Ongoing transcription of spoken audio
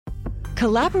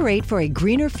Collaborate for a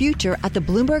greener future at the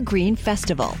Bloomberg Green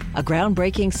Festival, a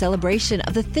groundbreaking celebration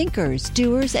of the thinkers,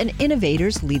 doers, and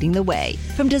innovators leading the way.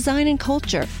 From design and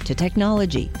culture to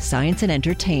technology, science, and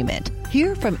entertainment.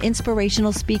 Hear from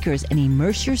inspirational speakers and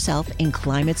immerse yourself in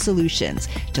climate solutions.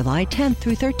 July 10th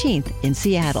through 13th in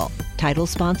Seattle. Title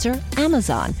sponsor,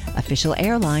 Amazon. Official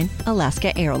airline,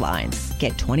 Alaska Airlines.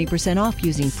 Get 20% off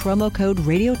using promo code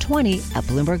radio20 at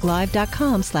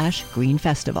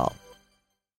bloomberglive.com/greenfestival.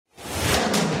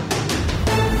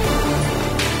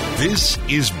 This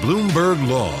is Bloomberg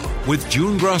Law with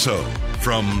June Grosso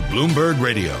from Bloomberg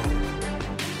Radio.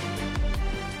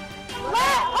 Let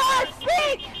her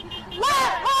speak! Let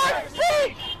her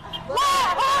speak! Let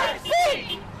her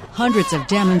speak! Hundreds of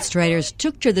demonstrators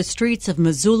took to the streets of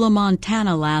Missoula,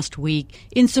 Montana last week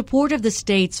in support of the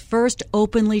state's first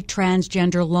openly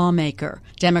transgender lawmaker,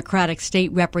 Democratic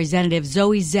State Representative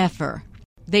Zoe Zephyr.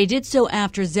 They did so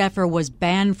after Zephyr was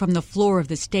banned from the floor of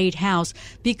the state house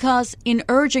because, in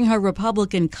urging her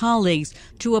Republican colleagues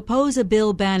to oppose a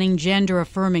bill banning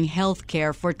gender-affirming health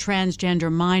care for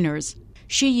transgender minors,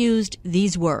 she used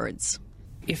these words.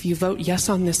 If you vote yes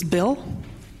on this bill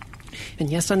and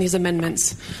yes on these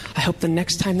amendments, I hope the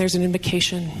next time there's an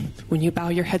invocation, when you bow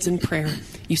your heads in prayer,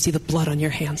 you see the blood on your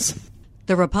hands.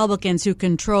 The Republicans who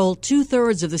control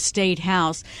 2/3 of the state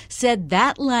house said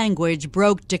that language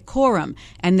broke decorum,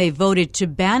 and they voted to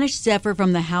banish Zephyr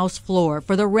from the House floor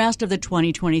for the rest of the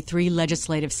 2023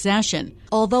 legislative session,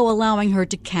 although allowing her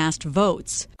to cast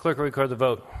votes. Clerk, record the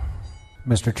vote.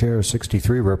 Mr. Chair,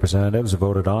 63 representatives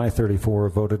voted aye, 34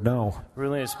 voted no.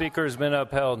 Ruling of the Speaker has been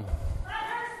upheld.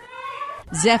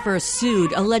 Zephyr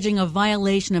sued, alleging a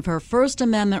violation of her First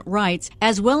Amendment rights,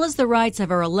 as well as the rights of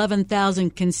her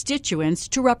 11,000 constituents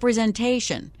to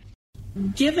representation.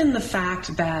 Given the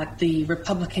fact that the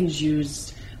Republicans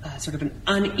used sort of an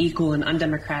unequal and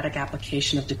undemocratic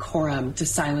application of decorum to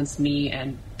silence me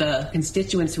and the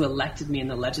constituents who elected me in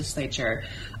the legislature,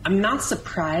 I'm not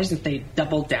surprised that they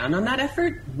doubled down on that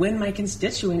effort when my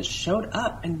constituents showed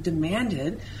up and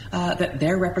demanded that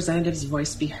their representatives'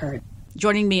 voice be heard.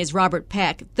 Joining me is Robert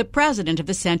Peck, the president of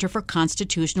the Center for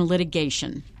Constitutional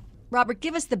Litigation. Robert,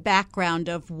 give us the background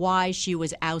of why she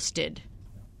was ousted.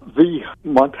 The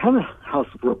Montana House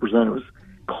of Representatives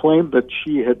claimed that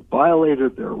she had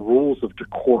violated their rules of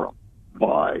decorum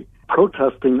by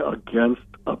protesting against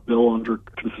a bill under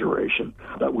consideration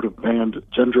that would have banned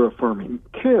gender-affirming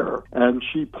care. And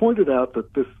she pointed out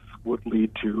that this would lead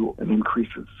to an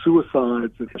increase in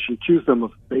suicides. She accused them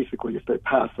of basically, if they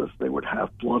passed this, they would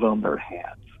have blood on their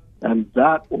hands. And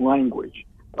that language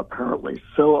apparently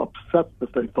so upset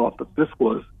that they thought that this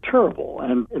was terrible.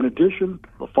 And in addition,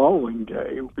 the following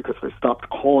day, because they stopped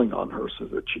calling on her so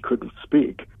that she couldn't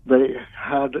speak, they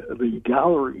had the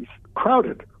galleries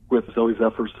crowded with Zoe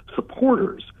Zephyr's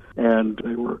supporters. And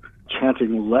they were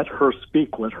chanting, "Let her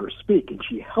speak, let her speak." And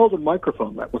she held a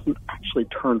microphone that wasn't actually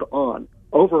turned on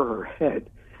over her head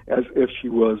as if she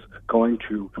was going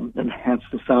to enhance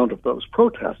the sound of those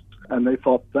protests, and they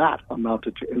thought that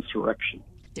amounted to insurrection.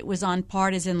 It was on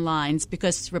partisan lines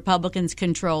because Republicans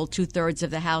control 2/3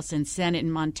 of the House and Senate in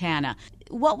Montana.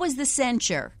 What was the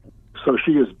censure? So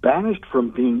she is banished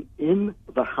from being in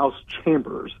the House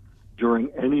chambers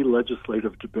during any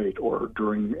legislative debate or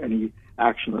during any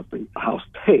action that the House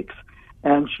takes,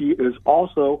 and she is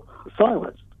also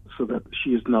silenced, so that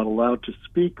she is not allowed to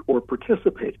speak or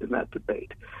participate in that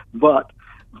debate. But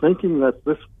thinking that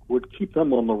this would keep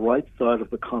them on the right side of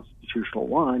the constitutional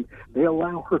line, they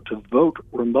allow her to vote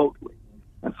remotely.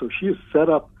 And so she has set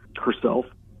up herself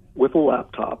with a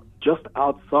laptop just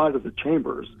outside of the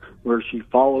chambers, where she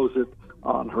follows it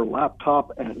on her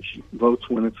laptop and she votes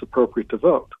when it's appropriate to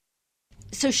vote.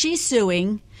 So she's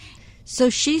suing. So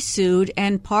she sued,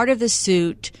 and part of the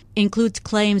suit includes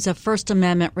claims of First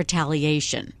Amendment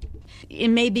retaliation. It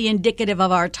may be indicative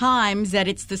of our times that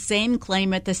it's the same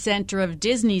claim at the center of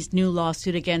Disney's new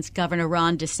lawsuit against Governor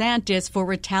Ron DeSantis for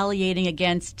retaliating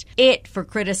against it for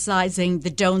criticizing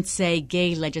the Don't Say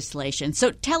Gay legislation.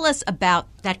 So tell us about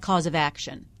that cause of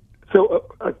action. So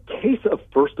a case of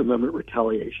First Amendment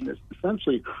retaliation is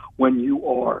essentially when you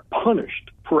are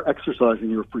punished for exercising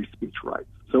your free speech rights.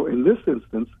 So in this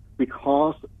instance,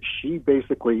 because she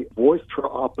basically voiced her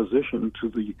opposition to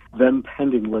the then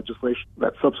pending legislation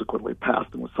that subsequently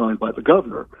passed and was signed by the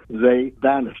governor, they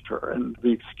banished her. And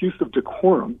the excuse of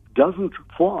decorum doesn't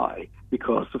fly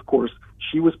because, of course,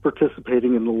 she was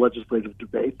participating in the legislative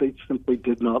debate. They simply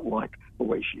did not like the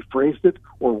way she phrased it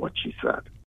or what she said.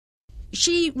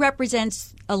 She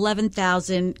represents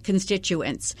 11,000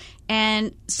 constituents,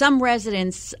 and some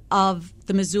residents of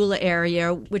the Missoula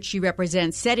area, which she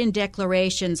represents, said in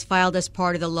declarations filed as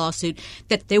part of the lawsuit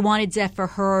that they wanted Zephyr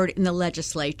heard in the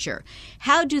legislature.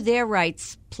 How do their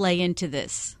rights play into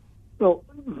this? Well,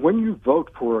 when you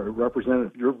vote for a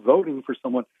representative, you're voting for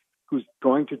someone who's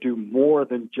going to do more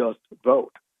than just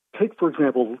vote. Take, for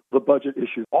example, the budget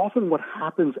issue. Often what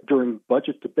happens during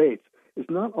budget debates is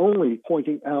not only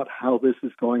pointing out how this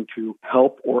is going to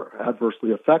help or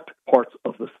adversely affect parts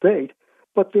of the state,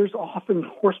 but there's often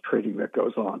horse trading that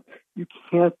goes on. You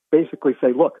can't basically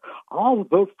say, look, I'll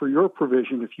vote for your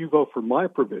provision if you vote for my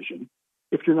provision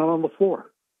if you're not on the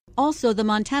floor. Also, the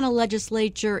Montana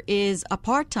legislature is a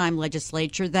part-time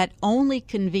legislature that only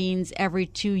convenes every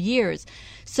 2 years.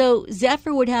 So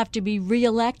Zephyr would have to be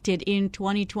reelected in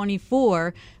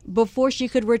 2024 before she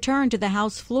could return to the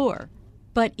House floor.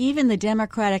 But even the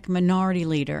Democratic minority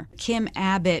leader, Kim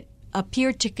Abbott,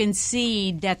 appeared to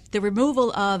concede that the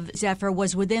removal of Zephyr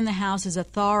was within the House's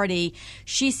authority.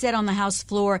 She said on the House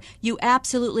floor, you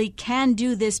absolutely can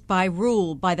do this by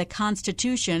rule, by the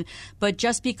Constitution, but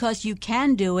just because you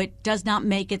can do it does not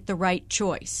make it the right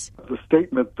choice. The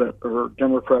statement that our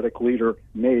Democratic leader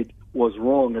made was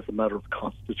wrong as a matter of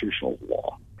constitutional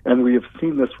law. And we have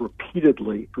seen this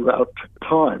repeatedly throughout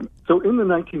time. So in the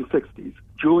 1960s,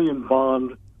 Julian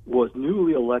Bond was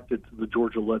newly elected to the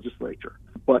Georgia legislature.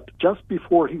 But just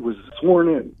before he was sworn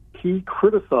in, he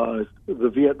criticized the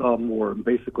Vietnam War and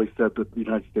basically said that the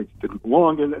United States didn't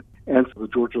belong in it. And so the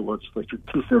Georgia legislature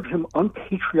considered him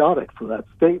unpatriotic for that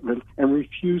statement and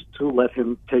refused to let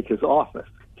him take his office.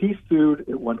 He sued.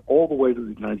 It went all the way to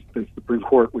the United States Supreme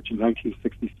Court, which in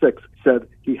 1966 said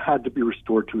he had to be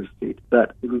restored to his seat.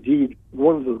 That indeed,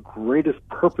 one of the greatest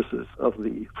purposes of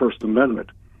the First Amendment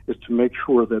is to make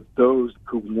sure that those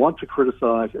who want to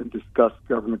criticize and discuss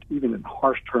government, even in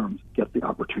harsh terms, get the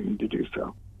opportunity to do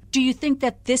so. Do you think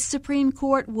that this Supreme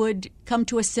Court would come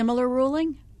to a similar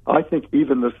ruling? I think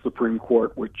even the Supreme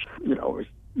Court, which, is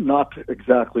not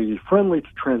exactly friendly to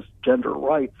transgender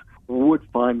rights, would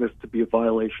find this to be a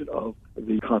violation of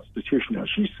the Constitution. Now,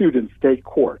 she sued in state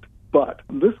court, but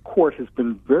this court has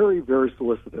been very, very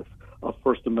solicitous of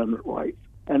First Amendment rights.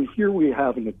 And here we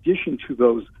have, in addition to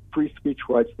those free speech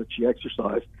rights that she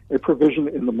exercised, a provision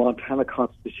in the Montana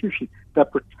Constitution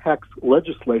that protects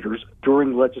legislators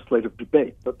during legislative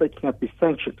debate, that they can't be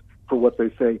sanctioned for what they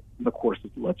say in the course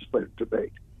of legislative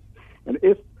debate. And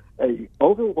if an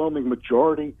overwhelming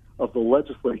majority of the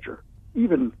legislature,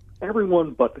 even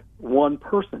everyone but one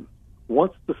person,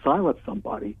 wants to silence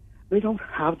somebody, they don't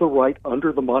have the right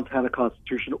under the Montana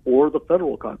Constitution or the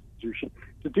federal Constitution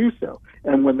to do so.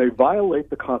 And when they violate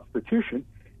the Constitution,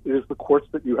 it is the courts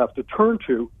that you have to turn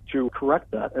to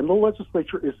correct that. And the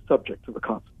legislature is subject to the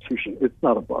Constitution. It's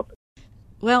not above it.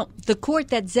 Well, the court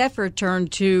that Zephyr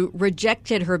turned to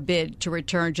rejected her bid to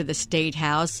return to the State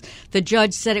House. The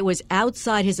judge said it was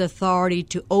outside his authority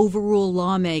to overrule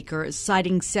lawmakers,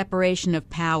 citing separation of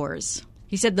powers.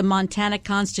 He said the Montana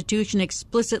Constitution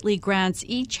explicitly grants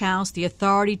each house the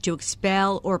authority to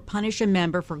expel or punish a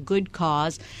member for good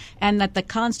cause, and that the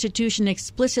Constitution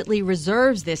explicitly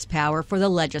reserves this power for the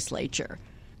legislature.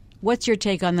 What's your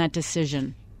take on that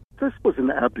decision? This was an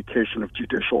abdication of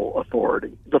judicial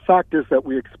authority. The fact is that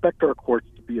we expect our courts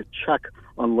to be a check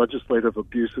on legislative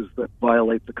abuses that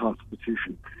violate the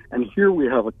Constitution. And here we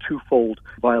have a twofold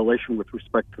violation with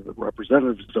respect to the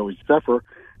representative, Zoe Zephyr,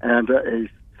 and a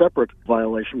separate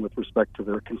violation with respect to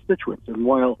their constituents. And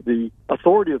while the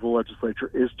authority of the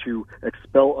legislature is to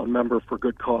expel a member for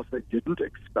good cause, they didn't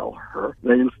expel her.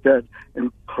 They instead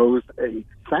imposed a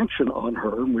sanction on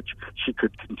her in which she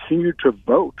could continue to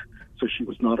vote. So she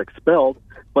was not expelled,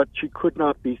 but she could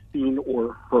not be seen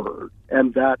or heard.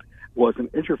 And that was an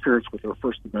interference with her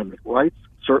First Amendment rights.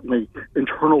 Certainly,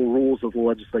 internal rules of the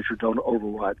legislature don't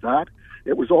override that.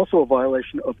 It was also a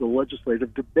violation of the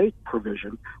legislative debate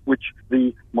provision, which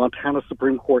the Montana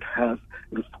Supreme Court has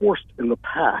enforced in the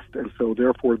past. And so,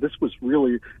 therefore, this was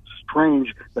really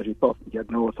strange that he thought he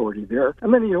had no authority there.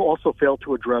 And then he also failed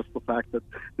to address the fact that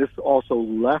this also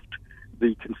left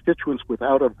the constituents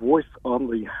without a voice on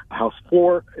the House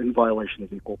floor in violation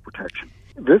of equal protection.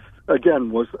 This, again,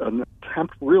 was an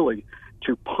attempt really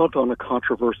to punt on a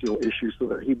controversial issue so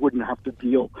that he wouldn't have to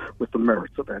deal with the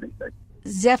merits of anything.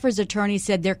 Zephyr's attorney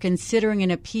said they're considering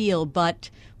an appeal, but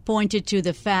pointed to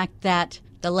the fact that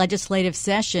the legislative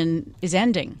session is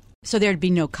ending, so there'd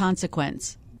be no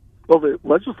consequence. Well, the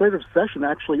legislative session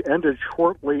actually ended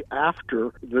shortly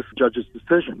after this judge's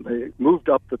decision. They moved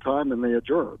up the time and they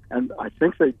adjourned. And I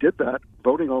think they did that,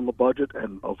 voting on the budget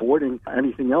and avoiding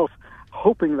anything else,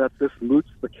 hoping that this moots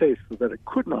the case so that it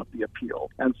could not be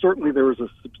appealed. And certainly there is a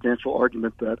substantial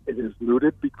argument that it is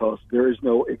mooted because there is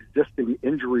no existing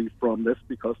injury from this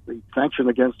because the sanction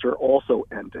against her also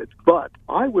ended. But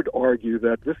I would argue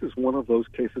that this is one of those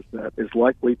cases that is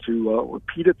likely to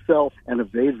repeat itself and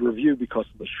evade review because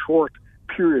of the short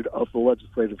period of the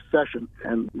legislative session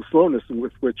and the slowness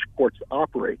with which courts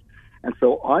operate. And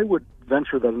so I would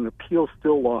venture that an appeal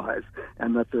still lies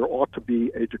and that there ought to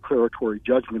be a declaratory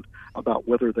judgment about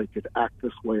whether they could act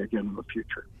this way again in the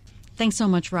future. Thanks so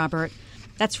much, Robert.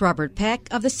 That's Robert Peck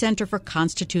of the Center for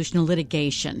Constitutional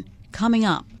Litigation. Coming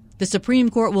up, the Supreme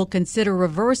Court will consider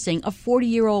reversing a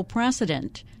 40-year-old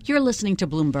precedent. You're listening to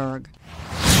Bloomberg.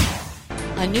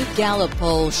 A new Gallup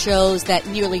poll shows that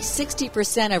nearly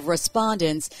 60% of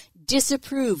respondents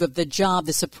disapprove of the job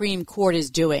the Supreme Court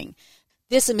is doing.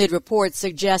 This amid reports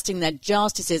suggesting that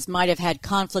justices might have had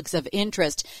conflicts of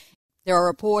interest. There are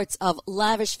reports of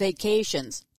lavish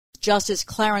vacations Justice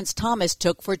Clarence Thomas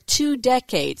took for 2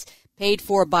 decades, paid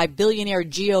for by billionaire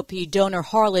GOP donor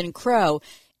Harlan Crow,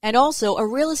 and also a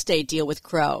real estate deal with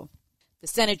Crow. The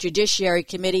Senate Judiciary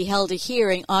Committee held a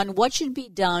hearing on what should be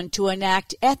done to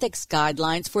enact ethics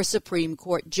guidelines for Supreme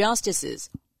Court justices.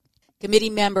 Committee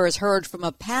members heard from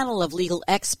a panel of legal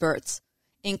experts,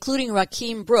 including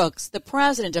Rakeem Brooks, the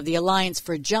president of the Alliance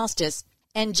for Justice,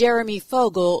 and Jeremy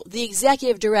Fogel, the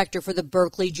executive director for the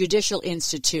Berkeley Judicial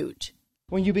Institute.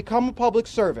 When you become a public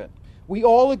servant, we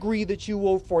all agree that you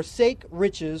will forsake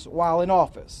riches while in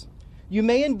office. You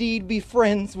may indeed be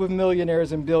friends with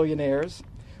millionaires and billionaires,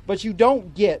 but you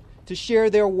don't get to share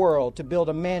their world to build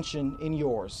a mansion in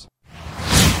yours.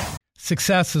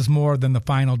 Success is more than the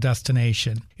final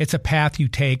destination. It's a path you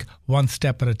take one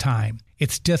step at a time.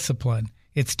 It's discipline,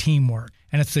 it's teamwork,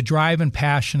 and it's the drive and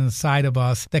passion inside of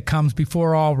us that comes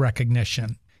before all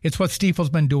recognition. It's what Stifel's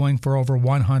been doing for over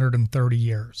 130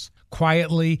 years.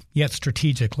 Quietly, yet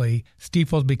strategically,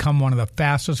 Stifel's become one of the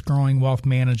fastest-growing wealth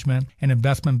management and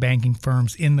investment banking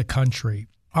firms in the country.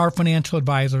 Our financial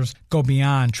advisors go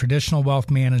beyond traditional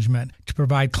wealth management to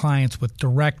provide clients with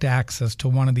direct access to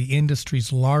one of the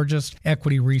industry's largest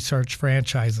equity research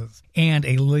franchises and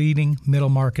a leading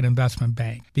middle-market investment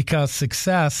bank, because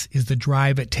success is the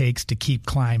drive it takes to keep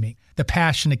climbing, the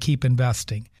passion to keep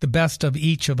investing, the best of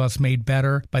each of us made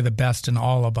better by the best in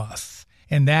all of us.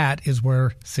 And that is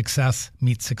where success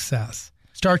meets success.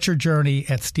 Start your journey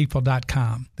at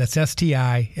Stifel.com. That's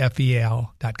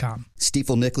STIFEL.com.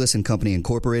 Stifel Nicholas and Company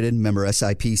Incorporated, member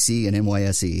SIPC and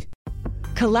NYSE.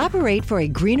 Collaborate for a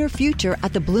greener future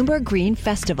at the Bloomberg Green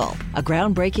Festival, a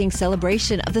groundbreaking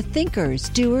celebration of the thinkers,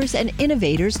 doers, and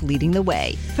innovators leading the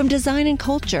way. From design and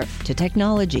culture to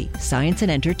technology, science, and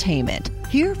entertainment.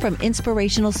 Hear from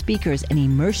inspirational speakers and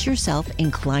immerse yourself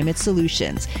in climate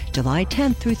solutions. July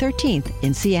 10th through 13th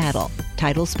in Seattle.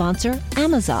 Title sponsor,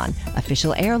 Amazon.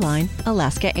 Official airline,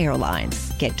 Alaska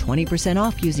Airlines. Get 20%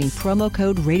 off using promo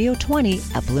code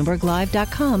Radio20 at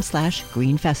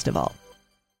BloombergLive.com/greenfestival.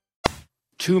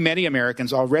 Too many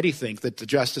Americans already think that the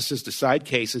justices decide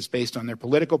cases based on their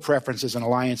political preferences and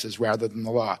alliances rather than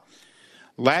the law.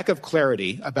 Lack of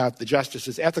clarity about the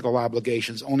justices' ethical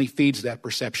obligations only feeds that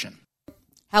perception.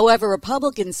 However,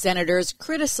 Republican senators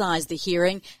criticized the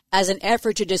hearing as an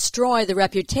effort to destroy the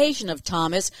reputation of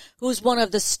Thomas, who's one of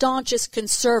the staunchest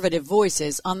conservative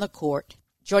voices on the court.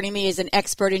 Joining me is an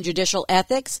expert in judicial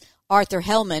ethics, Arthur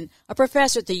Hellman, a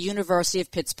professor at the University of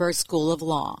Pittsburgh School of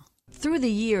Law. Through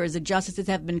the years, the justices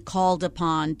have been called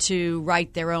upon to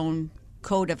write their own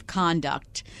code of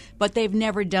conduct, but they've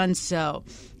never done so.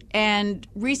 And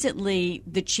recently,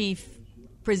 the chief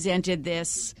presented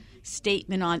this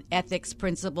statement on ethics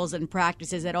principles and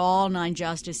practices that all 9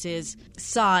 justices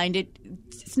signed.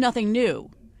 It's nothing new.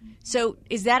 So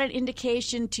is that an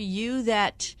indication to you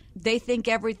that they think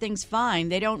everything's fine?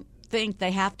 They don't think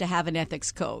they have to have an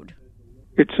ethics code?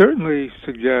 It certainly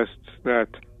suggests that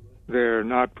they're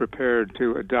not prepared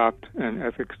to adopt an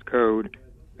ethics code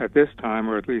at this time,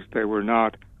 or at least they were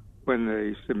not when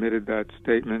they submitted that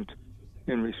statement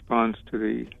in response to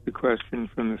the question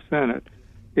from the Senate.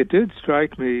 It did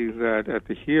strike me that at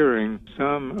the hearing,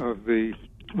 some of the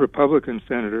Republican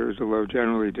senators, although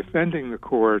generally defending the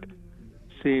court,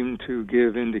 seemed to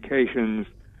give indications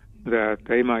that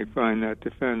they might find that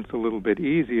defense a little bit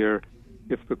easier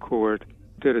if the court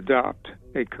did adopt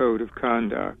a code of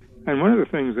conduct. And one of the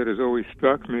things that has always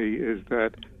struck me is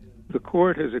that the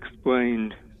court has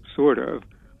explained, sort of,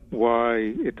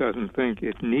 why it doesn't think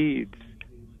it needs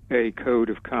a code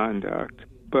of conduct.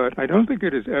 But I don't think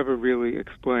it has ever really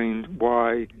explained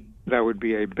why that would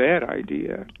be a bad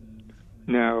idea.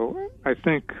 Now, I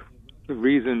think the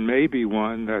reason may be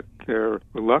one that they're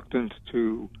reluctant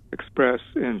to express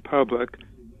in public,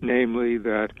 namely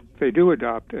that if they do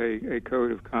adopt a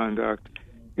code of conduct,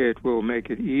 it will make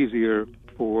it easier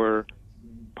for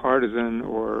partisan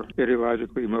or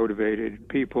ideologically motivated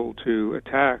people to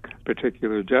attack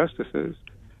particular justices.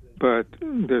 But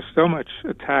there's so much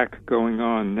attack going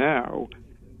on now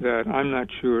that I'm not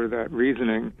sure that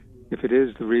reasoning, if it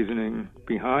is the reasoning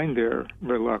behind their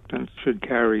reluctance, should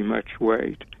carry much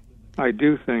weight. I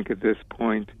do think at this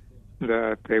point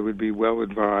that they would be well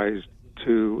advised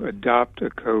to adopt a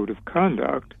code of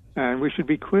conduct, and we should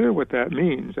be clear what that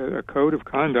means. A code of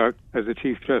conduct, as the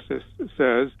Chief Justice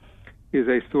says, is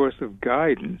a source of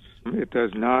guidance. It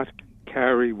does not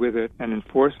carry with it an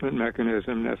enforcement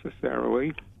mechanism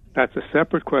necessarily. That's a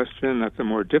separate question. That's a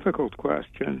more difficult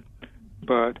question.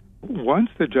 But once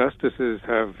the justices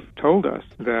have told us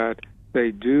that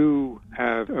they do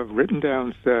have a written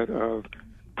down set of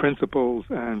principles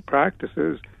and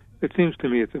practices, it seems to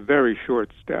me it's a very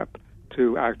short step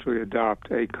to actually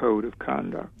adopt a code of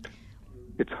conduct.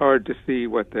 It's hard to see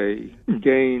what they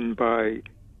gain by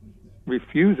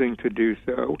refusing to do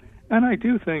so, and I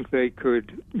do think they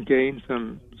could gain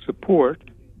some support.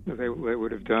 They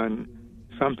would have done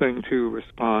something to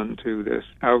respond to this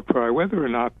outcry, whether or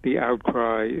not the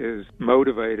outcry is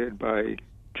motivated by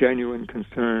genuine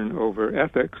concern over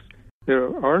ethics. There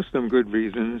are some good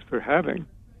reasons for having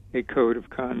a code of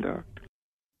conduct.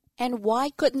 And why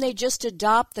couldn't they just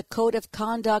adopt the code of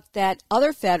conduct that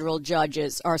other federal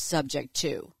judges are subject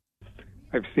to?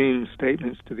 I've seen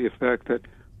statements to the effect that,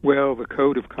 well, the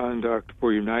code of conduct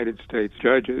for United States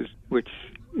judges, which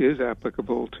is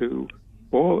applicable to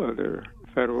all other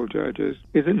federal judges,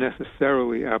 isn't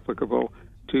necessarily applicable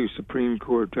to Supreme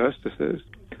Court justices.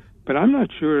 But I'm not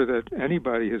sure that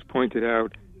anybody has pointed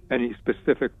out any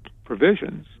specific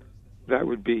provisions that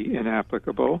would be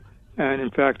inapplicable. And in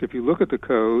fact, if you look at the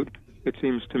code, it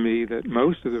seems to me that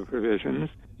most of the provisions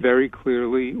very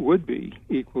clearly would be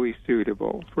equally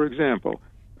suitable. For example,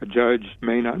 a judge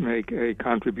may not make a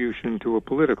contribution to a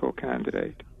political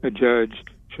candidate. A judge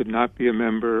should not be a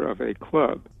member of a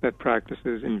club that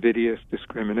practices invidious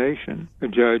discrimination. A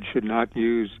judge should not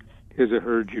use his or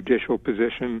her judicial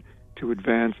position to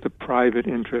advance the private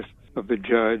interests of the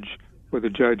judge or the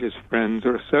judge's friends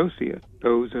or associates.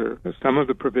 Those are some of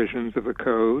the provisions of the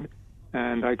code,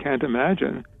 and I can't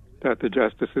imagine that the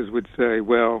justices would say,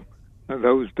 well,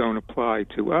 those don't apply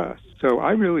to us. So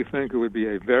I really think it would be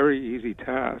a very easy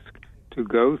task to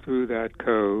go through that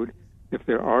code. If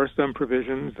there are some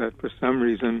provisions that for some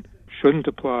reason shouldn't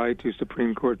apply to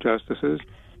Supreme Court justices,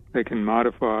 they can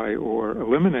modify or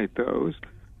eliminate those.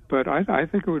 But I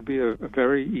think it would be a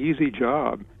very easy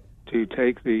job to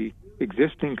take the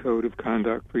existing code of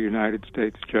conduct for United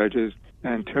States judges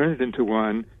and turn it into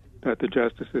one that the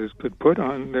justices could put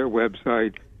on their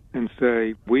website and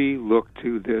say, we look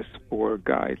to this for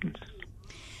guidance.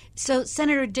 So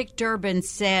Senator Dick Durbin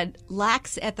said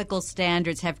lax ethical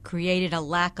standards have created a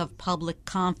lack of public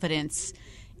confidence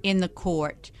in the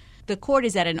court. The court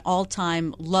is at an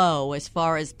all-time low as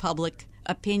far as public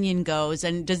opinion goes,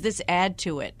 and does this add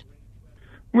to it?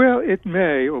 Well, it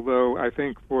may, although I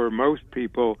think for most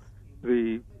people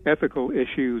the ethical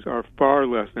issues are far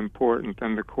less important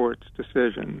than the court's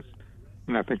decisions.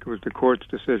 And I think it was the court's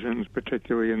decisions,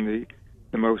 particularly in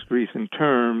the most recent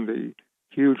term, the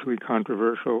hugely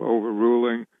controversial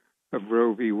overruling of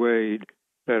Roe v. Wade,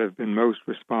 that have been most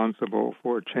responsible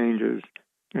for changes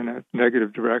in a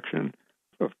negative direction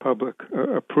of public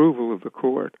approval of the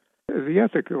court. The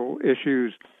ethical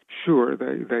issues, sure,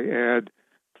 they add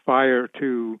fire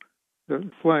to the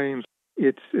flames.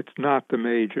 It's not the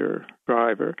major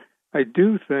driver. I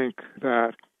do think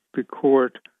that the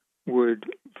court would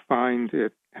find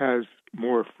it has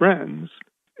more friends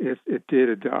if it did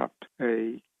adopt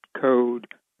a code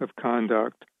of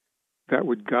conduct that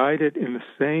would guide it in the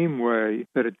same way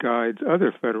that it guides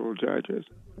other federal judges.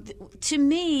 To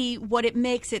me, what it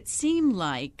makes it seem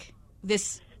like,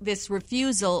 this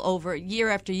refusal over year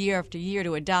after year after year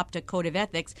to adopt a code of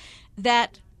ethics,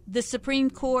 that the Supreme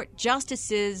Court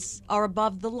justices are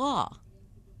above the law.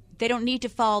 They don't need to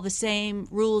follow the same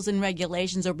rules and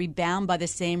regulations or be bound by the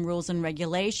same rules and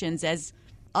regulations as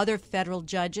other federal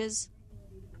judges.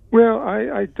 Well,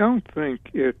 I don't think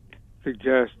it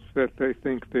suggests that they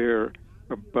think they're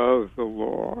above the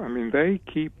law. I mean, they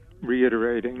keep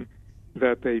reiterating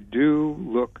that they do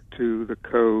look to the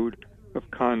code of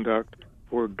conduct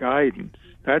for guidance.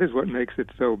 That is what makes it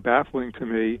so baffling to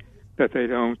me that they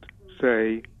don't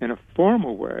say in a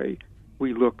formal way,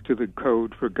 we look to the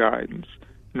code for guidance.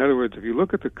 In other words, if you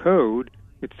look at the code,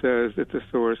 it says it's a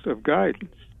source of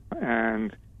guidance.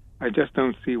 And I just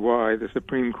don't see why the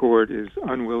Supreme Court is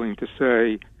unwilling to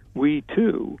say, we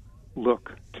too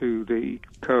look to the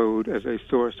code as a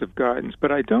source of guidance.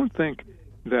 But I don't think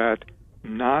that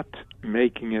not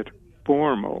making it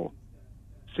formal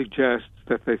suggests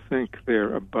that they think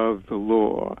they're above the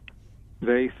law.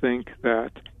 They think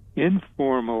that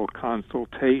informal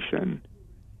consultation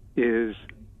is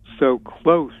so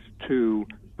close to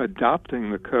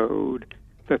adopting the code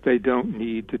that they don't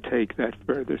need to take that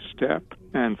further step.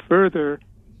 And further,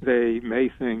 they may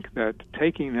think that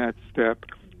taking that step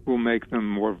will make them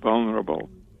more vulnerable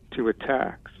to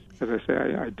attacks. As I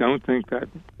say, I don't think that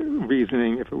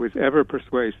reasoning, if it was ever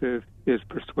persuasive, is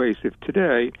persuasive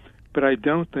today, but I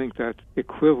don't think that's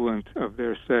equivalent of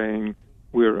their saying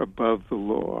we're above the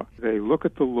law. They look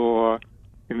at the law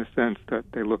in the sense that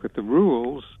they look at the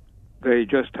rules. They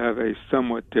just have a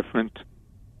somewhat different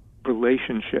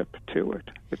relationship to it.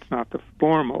 It's not the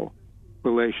formal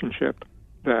relationship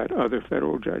that other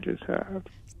federal judges have.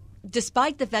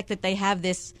 Despite the fact that they have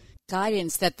this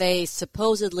guidance that they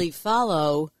supposedly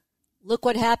follow, look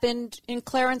what happened in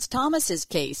Clarence Thomas's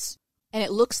case. And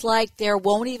it looks like there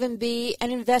won't even be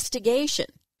an investigation.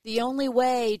 The only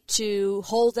way to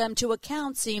hold them to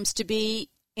account seems to be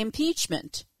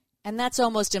impeachment. And that's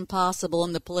almost impossible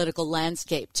in the political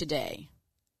landscape today.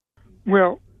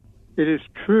 Well, it is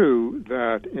true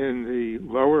that in the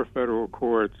lower federal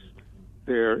courts,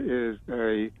 there is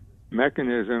a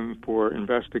mechanism for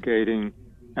investigating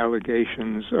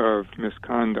allegations of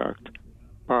misconduct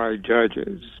by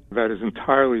judges that is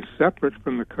entirely separate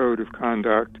from the Code of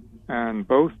Conduct, and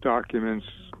both documents,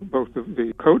 both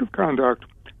the Code of Conduct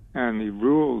and the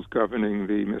rules governing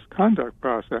the misconduct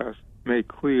process, make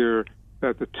clear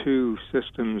that the two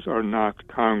systems are not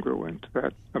congruent,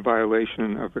 that a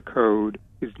violation of the code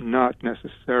is not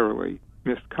necessarily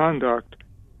misconduct,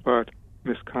 but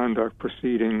misconduct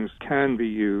proceedings can be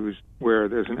used where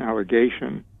there's an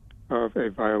allegation of a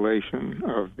violation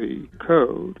of the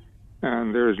code,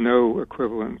 and there is no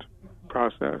equivalent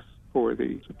process for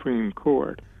the Supreme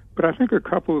Court. But I think a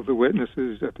couple of the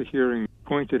witnesses at the hearing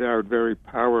pointed out very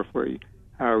powerfully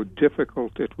how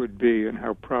difficult it would be and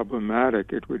how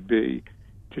problematic it would be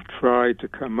to try to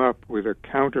come up with a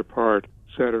counterpart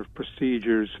set of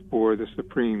procedures for the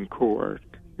Supreme Court.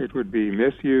 It would be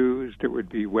misused, it would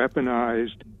be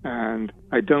weaponized, and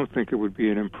I don't think it would be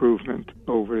an improvement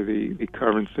over the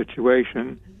current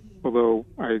situation, although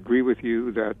I agree with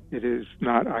you that it is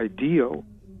not ideal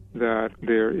that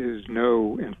there is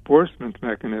no enforcement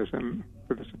mechanism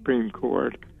for the Supreme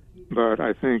Court, but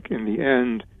I think in the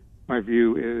end, my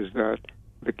view is that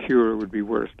the cure would be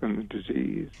worse than the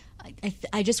disease.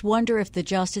 I just wonder if the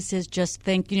justices just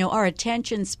think, our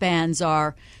attention spans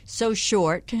are so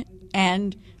short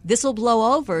and this will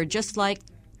blow over, just like,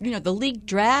 the league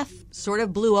draft sort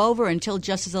of blew over until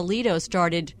Justice Alito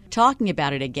started talking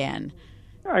about it again.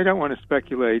 I don't want to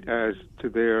speculate as to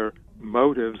their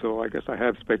motives, although I guess I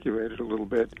have speculated a little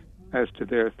bit as to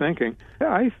their thinking.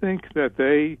 I think that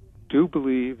they do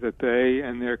believe that they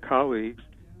and their colleagues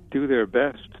do their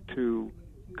best to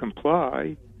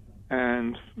comply,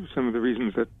 and some of the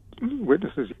reasons that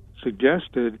witnesses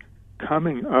suggested,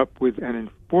 coming up with an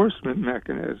enforcement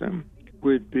mechanism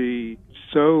would be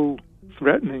so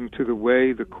threatening to the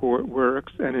way the court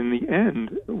works, and in the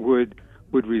end would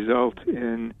result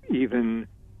in even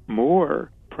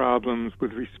more problems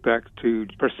with respect to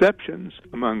perceptions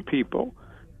among people,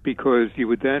 because you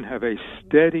would then have a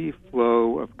steady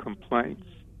flow of complaints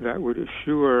that would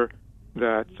assure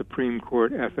that Supreme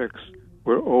Court ethics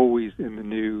were always in the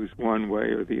news one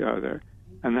way or the other,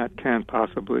 and that can't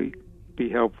possibly be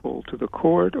helpful to the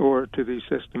court or to the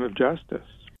system of justice.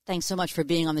 Thanks so much for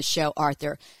being on the show,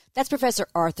 Arthur. That's Professor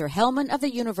Arthur Hellman of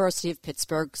the University of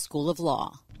Pittsburgh School of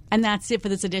Law. And that's it for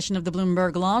this edition of the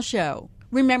Bloomberg Law Show.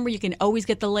 Remember, you can always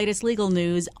get the latest legal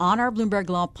news on our Bloomberg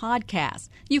Law podcast.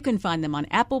 You can find them on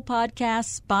Apple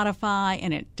Podcasts, Spotify,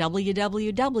 and at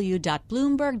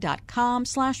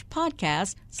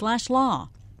www.bloomberg.com/podcast/law.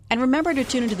 And remember to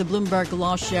tune into the Bloomberg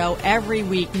Law Show every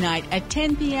weeknight at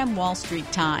 10 p.m. Wall Street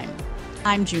time.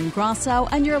 I'm June Grosso,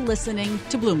 and you're listening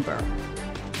to Bloomberg.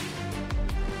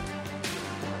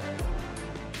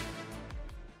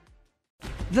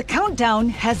 The countdown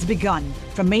has begun.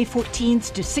 From May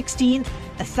 14th to 16th,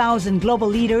 1,000 global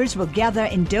leaders will gather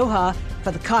in Doha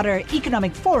for the Qatar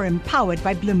Economic Forum powered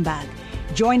by Bloomberg.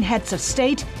 Join heads of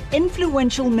state,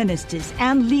 influential ministers,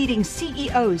 and leading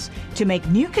CEOs to make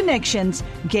new connections,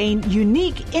 gain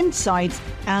unique insights,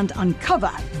 and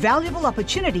uncover valuable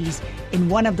opportunities in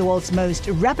one of the world's most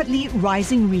rapidly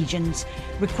rising regions.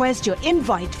 Request your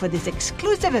invite for this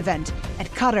exclusive event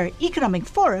at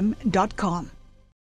QatarEconomicForum.com.